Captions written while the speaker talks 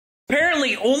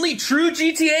Apparently, only true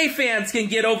GTA fans can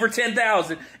get over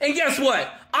 10,000. And guess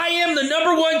what? I am the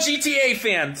 #1 GTA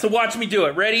fan. So watch me do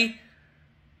it. Ready?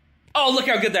 Oh, look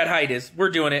how good that height is. We're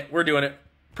doing it. We're doing it.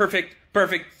 Perfect.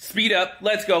 Perfect. Speed up.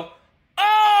 Let's go.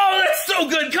 Oh, that's so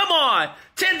good. Come on.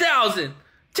 10,000.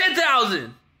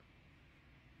 10,000.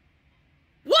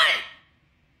 What?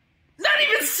 Not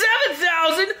even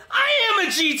 7,000? I am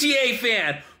a GTA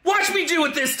fan. Watch me do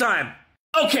it this time.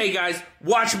 Okay, guys,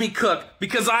 watch me cook,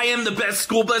 because I am the best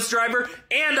school bus driver,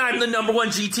 and I'm the #1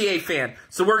 GTA fan.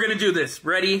 So we're gonna do this.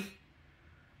 Ready?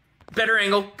 Better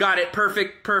angle. Got it.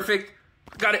 Perfect. Perfect.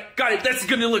 Got it. Got it. That's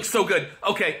gonna look so good.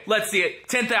 Okay, let's see it.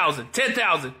 10,000.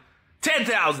 10,000.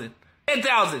 10,000.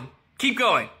 10,000. Keep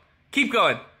going. Keep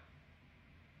going.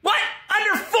 What?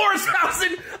 Under 4,000?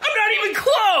 I'm not even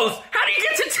close! How do you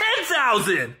get to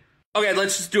 10,000? Okay,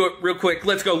 let's just do it real quick.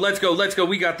 Let's go, let's go, let's go.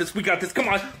 We got this, we got this. Come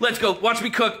on, let's go. Watch me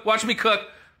cook, watch me cook.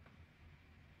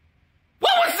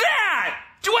 What was that?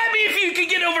 Duet me if you can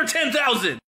get over 10,000.